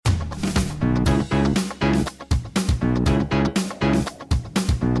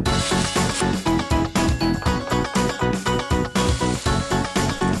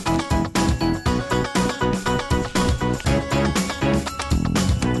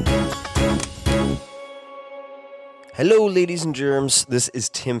Hello, ladies and germs. This is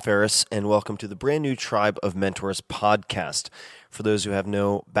Tim Ferriss, and welcome to the brand new Tribe of Mentors podcast. For those who have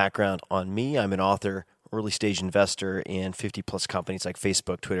no background on me, I'm an author, early stage investor in 50 plus companies like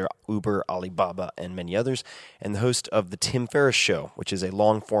Facebook, Twitter, Uber, Alibaba, and many others, and the host of The Tim Ferriss Show, which is a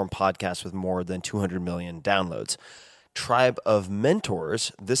long form podcast with more than 200 million downloads. Tribe of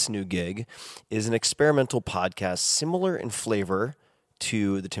Mentors, this new gig, is an experimental podcast similar in flavor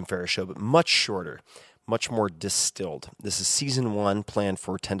to The Tim Ferriss Show, but much shorter. Much more distilled. This is season 1, planned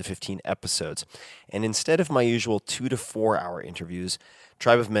for 10 to 15 episodes. And instead of my usual 2 to 4 hour interviews,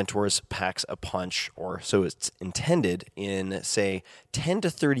 Tribe of Mentors packs a punch, or so it's intended, in, say, 10 to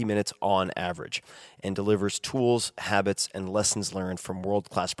 30 minutes on average, and delivers tools, habits, and lessons learned from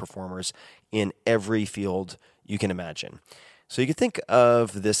world-class performers in every field you can imagine. So you can think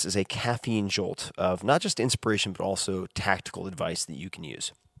of this as a caffeine jolt of not just inspiration, but also tactical advice that you can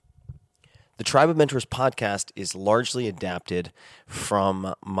use. The Tribe of Mentors podcast is largely adapted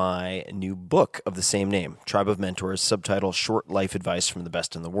from my new book of the same name, Tribe of Mentors, subtitle Short Life Advice from the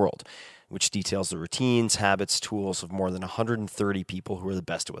Best in the World, which details the routines, habits, tools of more than 130 people who are the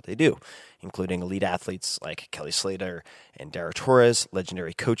best at what they do, including elite athletes like Kelly Slater and Dara Torres,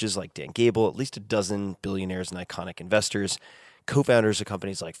 legendary coaches like Dan Gable, at least a dozen billionaires and iconic investors, co-founders of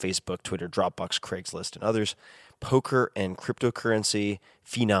companies like Facebook, Twitter, Dropbox, Craigslist, and others, poker and cryptocurrency,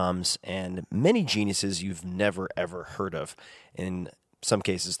 phenoms, and many geniuses you've never, ever heard of. In some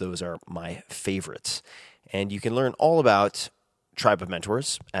cases, those are my favorites. And you can learn all about Tribe of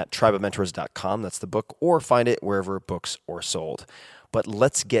Mentors at tribeofmentors.com. That's the book, or find it wherever books are sold. But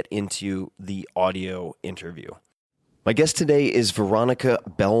let's get into the audio interview. My guest today is Veronica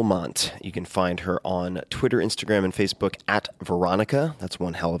Belmont. You can find her on Twitter, Instagram, and Facebook at Veronica. That's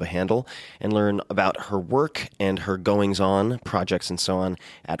one hell of a handle. And learn about her work and her goings-on, projects, and so on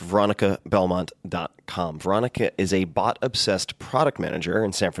at veronicabelmont.com. Veronica is a bot-obsessed product manager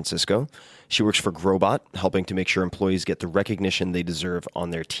in San Francisco. She works for Growbot, helping to make sure employees get the recognition they deserve on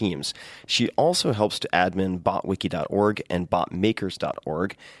their teams. She also helps to admin botwiki.org and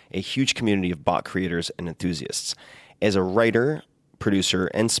botmakers.org, a huge community of bot creators and enthusiasts. As a writer, producer,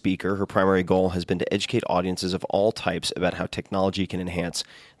 and speaker, her primary goal has been to educate audiences of all types about how technology can enhance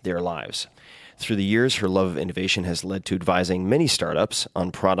their lives. Through the years, her love of innovation has led to advising many startups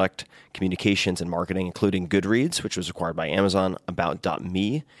on product, communications, and marketing, including Goodreads, which was acquired by Amazon,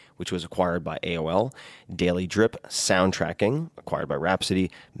 About.me, which was acquired by AOL, Daily Drip, Sound Tracking, acquired by Rhapsody,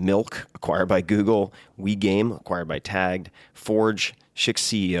 Milk, acquired by Google, WeGame, acquired by Tagged, Forge, Chic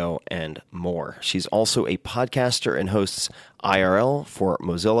CEO, and more. She's also a podcaster and hosts IRL for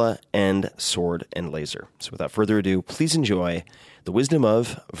Mozilla and Sword and Laser. So without further ado, please enjoy the wisdom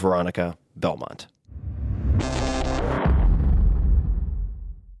of Veronica Belmont.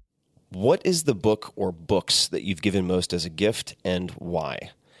 What is the book or books that you've given most as a gift, and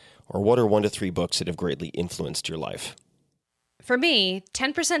why? Or what are 1 to 3 books that have greatly influenced your life? For me,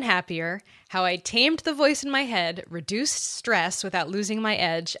 10% Happier, How I Tamed the Voice in My Head, Reduced Stress Without Losing My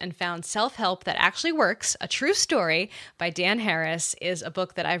Edge, and Found Self-Help That Actually Works, A True Story by Dan Harris, is a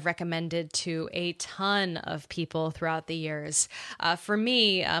book that I've recommended to a ton of people throughout the years. For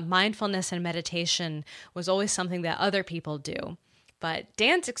me, mindfulness and meditation was always something that other people do. But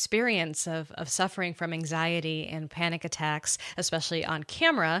Dan's experience of suffering from anxiety and panic attacks, especially on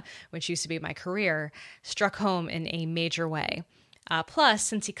camera, which used to be my career, struck home in a major way. Plus,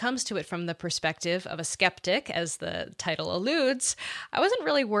 since he comes to it from the perspective of a skeptic, as the title alludes, I wasn't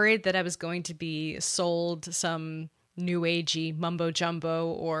really worried that I was going to be sold some new agey mumbo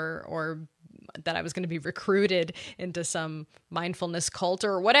jumbo or that I was going to be recruited into some mindfulness cult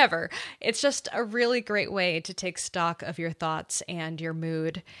or whatever. It's just a really great way to take stock of your thoughts and your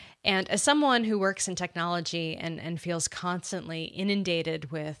mood. And as someone who works in technology and feels constantly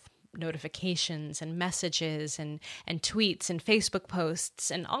inundated with notifications and messages and tweets and Facebook posts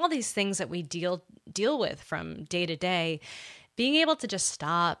and all these things that we deal with from day to day, being able to just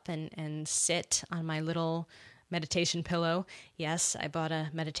stop and sit on my little meditation pillow. Yes, I bought a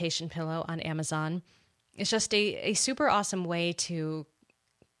meditation pillow on Amazon. It's just a super awesome way to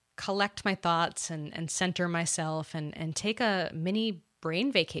collect my thoughts and center myself and take a mini brain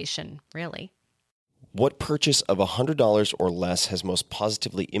vacation, really. What purchase of $100 or less has most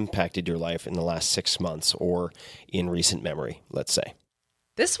positively impacted your life in the last 6 months or in recent memory, let's say?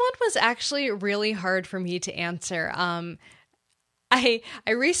 This one was actually really hard for me to answer. I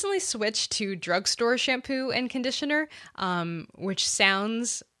recently switched to drugstore shampoo and conditioner, which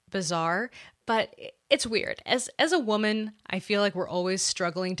sounds bizarre, but It's weird. As a woman, I feel like we're always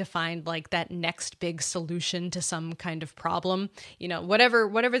struggling to find like that next big solution to some kind of problem. You know,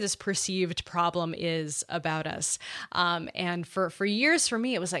 whatever this perceived problem is about us. And for years for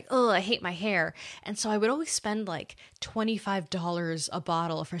me, it was like, oh, I hate my hair, and so I would always spend like $25 a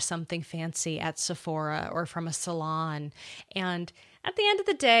bottle for something fancy at Sephora or from a salon. And at the end of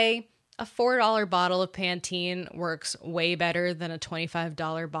the day, a $4 bottle of Pantene works way better than a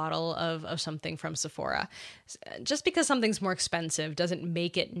 $25 bottle of something from Sephora. Just because something's more expensive doesn't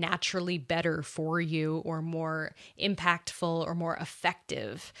make it naturally better for you or more impactful or more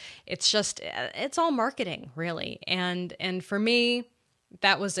effective. It's all marketing, really. And for me,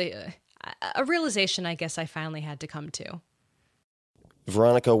 that was a realization I guess I finally had to come to.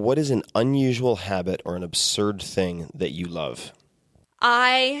 Veronica, what is an unusual habit or an absurd thing that you love?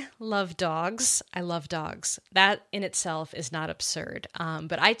 I love dogs. I love dogs. That in itself is not absurd.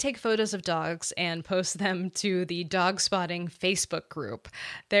 But I take photos of dogs and post them to the Dog Spotting Facebook group.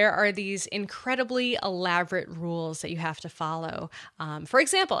 There are these incredibly elaborate rules that you have to follow. For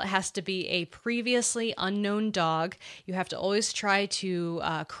example, it has to be a previously unknown dog. You have to always try to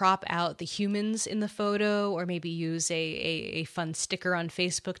crop out the humans in the photo, or maybe use a fun sticker on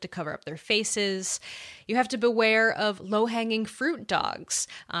Facebook to cover up their faces. You have to beware of low-hanging fruit dogs.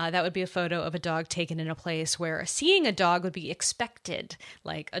 That would be a photo of a dog taken in a place where seeing a dog would be expected,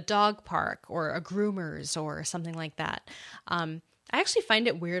 like a dog park or a groomer's or something like that. I actually find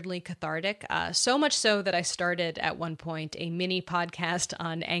it weirdly cathartic, so much so that I started at one point a mini podcast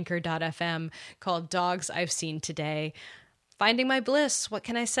on Anchor.fm called Dogs I've Seen Today. Finding my bliss, what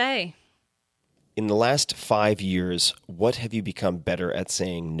can I say? In the last 5 years, what have you become better at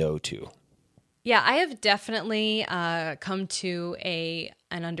saying no to? Yeah, I have definitely come to an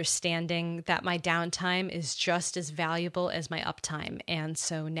understanding that my downtime is just as valuable as my uptime. And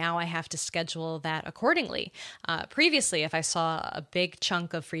so now I have to schedule that accordingly. Previously, if I saw a big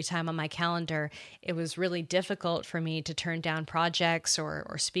chunk of free time on my calendar, it was really difficult for me to turn down projects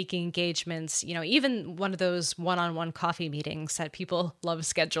or speaking engagements, you know, even one of those one-on-one coffee meetings that people love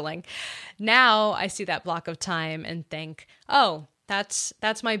scheduling. Now I see that block of time and think, oh,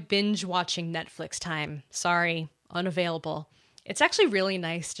 That's my binge watching Netflix time. Sorry, unavailable. It's actually really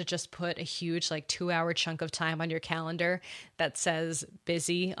nice to just put a huge 2-hour chunk of time on your calendar that says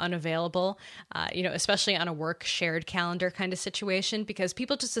busy, unavailable, especially on a work shared calendar kind of situation, because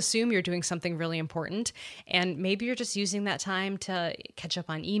people just assume you're doing something really important. And maybe you're just using that time to catch up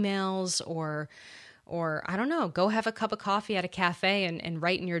on emails or I don't know, go have a cup of coffee at a cafe and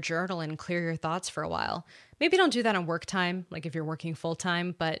write in your journal and clear your thoughts for a while. Maybe don't do that on work time, like if you're working full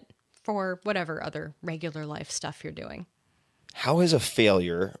time, but for whatever other regular life stuff you're doing. How has a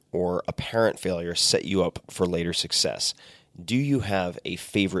failure or apparent failure set you up for later success? Do you have a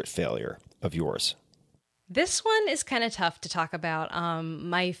favorite failure of yours? This one is kind of tough to talk about.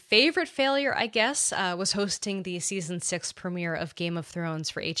 My favorite failure, I guess, was hosting the season 6 premiere of Game of Thrones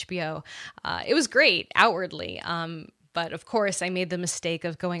for HBO. It was great outwardly, but of course I made the mistake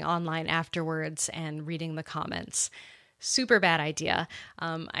of going online afterwards and reading the comments. Super bad idea.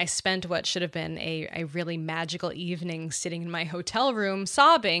 I spent what should have been a really magical evening sitting in my hotel room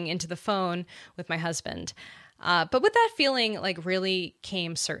sobbing into the phone with my husband. But with that feeling, really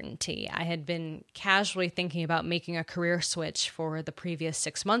came certainty. I had been casually thinking about making a career switch for the previous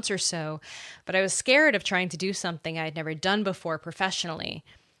 6 months or so, but I was scared of trying to do something I had never done before professionally.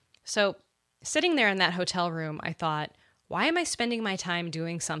 So sitting there in that hotel room, I thought, why am I spending my time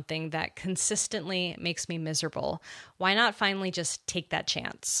doing something that consistently makes me miserable? Why not finally just take that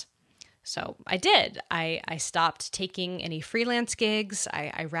chance? So I did. I stopped taking any freelance gigs.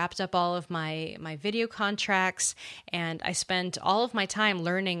 I wrapped up all of my video contracts, and I spent all of my time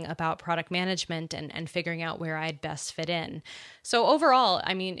learning about product management and figuring out where I'd best fit in. So overall,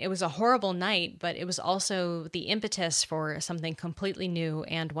 it was a horrible night, but it was also the impetus for something completely new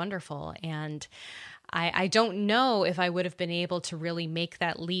and wonderful. And I don't know if I would have been able to really make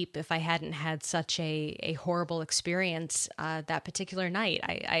that leap if I hadn't had such a horrible experience that particular night.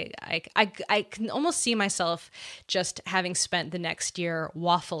 I can almost see myself just having spent the next year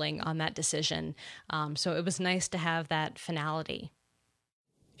waffling on that decision. So it was nice to have that finality.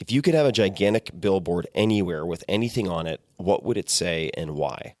 If you could have a gigantic billboard anywhere with anything on it, what would it say and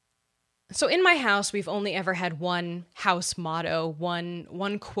why? So in my house, we've only ever had one house motto,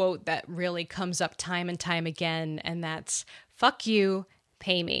 one quote that really comes up time and time again, and that's, "Fuck you,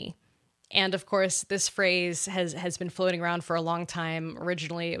 pay me." And of course, this phrase has been floating around for a long time.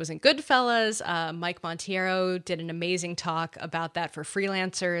 Originally, it was in Goodfellas. Mike Monteiro did an amazing talk about that for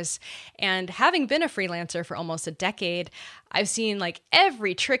freelancers. And having been a freelancer for almost a decade, I've seen like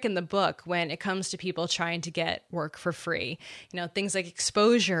every trick in the book when it comes to people trying to get work for free. You know, things like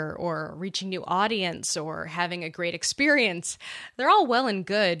exposure or reaching new audience or having a great experience. They're all well and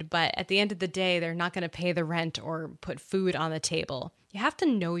good, but at the end of the day, they're not going to pay the rent or put food on the table. You have to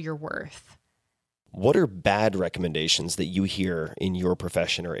know your worth. What are bad recommendations that you hear in your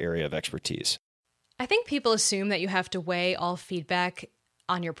profession or area of expertise? I think people assume that you have to weigh all feedback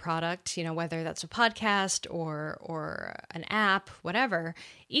on your product, you know, whether that's a podcast or an app, whatever,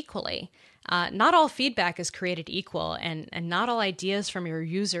 equally. Not all feedback is created equal, and not all ideas from your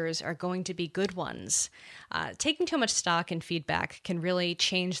users are going to be good ones. Taking too much stock in feedback can really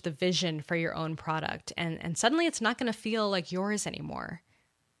change the vision for your own product, and suddenly it's not going to feel like yours anymore.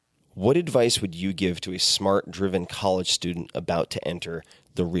 What advice would you give to a smart, driven college student about to enter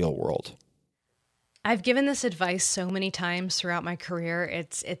the real world? I've given this advice so many times throughout my career.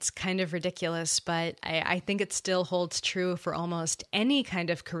 It's kind of ridiculous, but I think it still holds true for almost any kind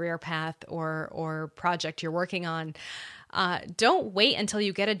of career path or project you're working on. Don't wait until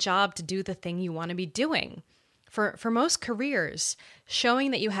you get a job to do the thing you want to be doing. For most careers, showing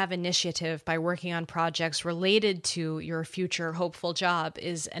that you have initiative by working on projects related to your future hopeful job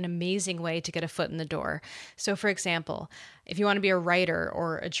is an amazing way to get a foot in the door. So, for example, if you want to be a writer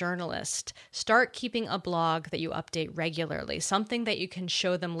or a journalist, start keeping a blog that you update regularly, something that you can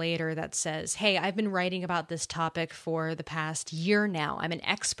show them later that says, hey, I've been writing about this topic for the past year now. I'm an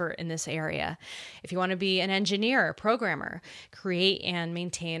expert in this area. If you want to be an engineer, a programmer, create and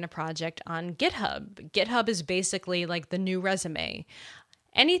maintain a project on GitHub. GitHub is basically like the new resume.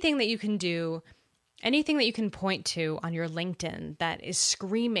 Anything that you can do, anything that you can point to on your LinkedIn that is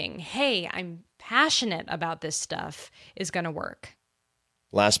screaming, hey, I'm passionate about this stuff, is going to work.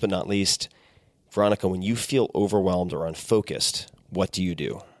 Last but not least, Veronica, when you feel overwhelmed or unfocused, what do you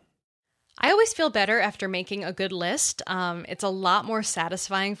do? I always feel better after making a good list. It's a lot more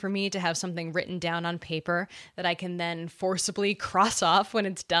satisfying for me to have something written down on paper that I can then forcibly cross off when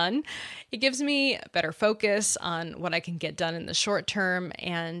it's done. It gives me better focus on what I can get done in the short term,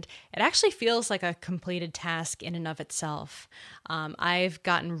 and it actually feels like a completed task in and of itself. I've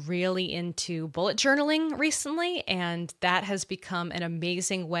gotten really into bullet journaling recently, and that has become an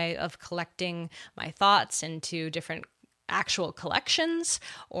amazing way of collecting my thoughts into different actual collections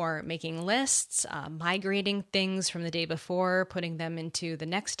or making lists, migrating things from the day before, putting them into the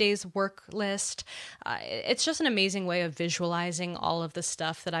next day's work list. It's just an amazing way of visualizing all of the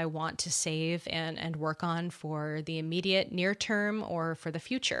stuff that I want to save and work on for the immediate near term or for the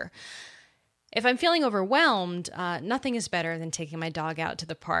future. If I'm feeling overwhelmed, nothing is better than taking my dog out to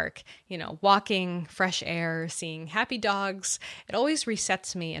the park. You know, walking, fresh air, seeing happy dogs. It always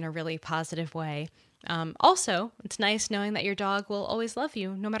resets me in a really positive way. Also, it's nice knowing that your dog will always love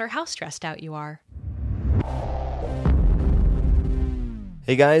you, no matter how stressed out you are.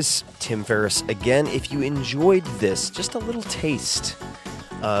 Hey guys, Tim Ferriss again. If you enjoyed this, just a little taste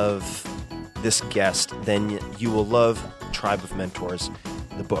of this guest, then you will love Tribe of Mentors,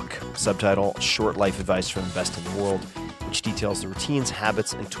 the book. Subtitle, Short Life Advice from the Best in the World, which details the routines,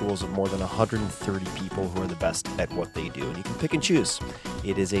 habits, and tools of more than 130 people who are the best at what they do. And you can pick and choose.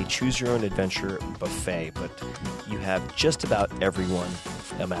 It is a choose-your-own-adventure buffet, but you have just about everyone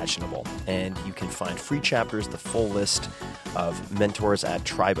imaginable. And you can find free chapters, the full list of mentors at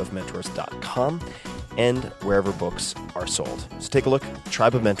tribeofmentors.com and wherever books are sold. So take a look,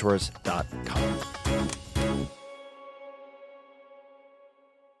 tribeofmentors.com.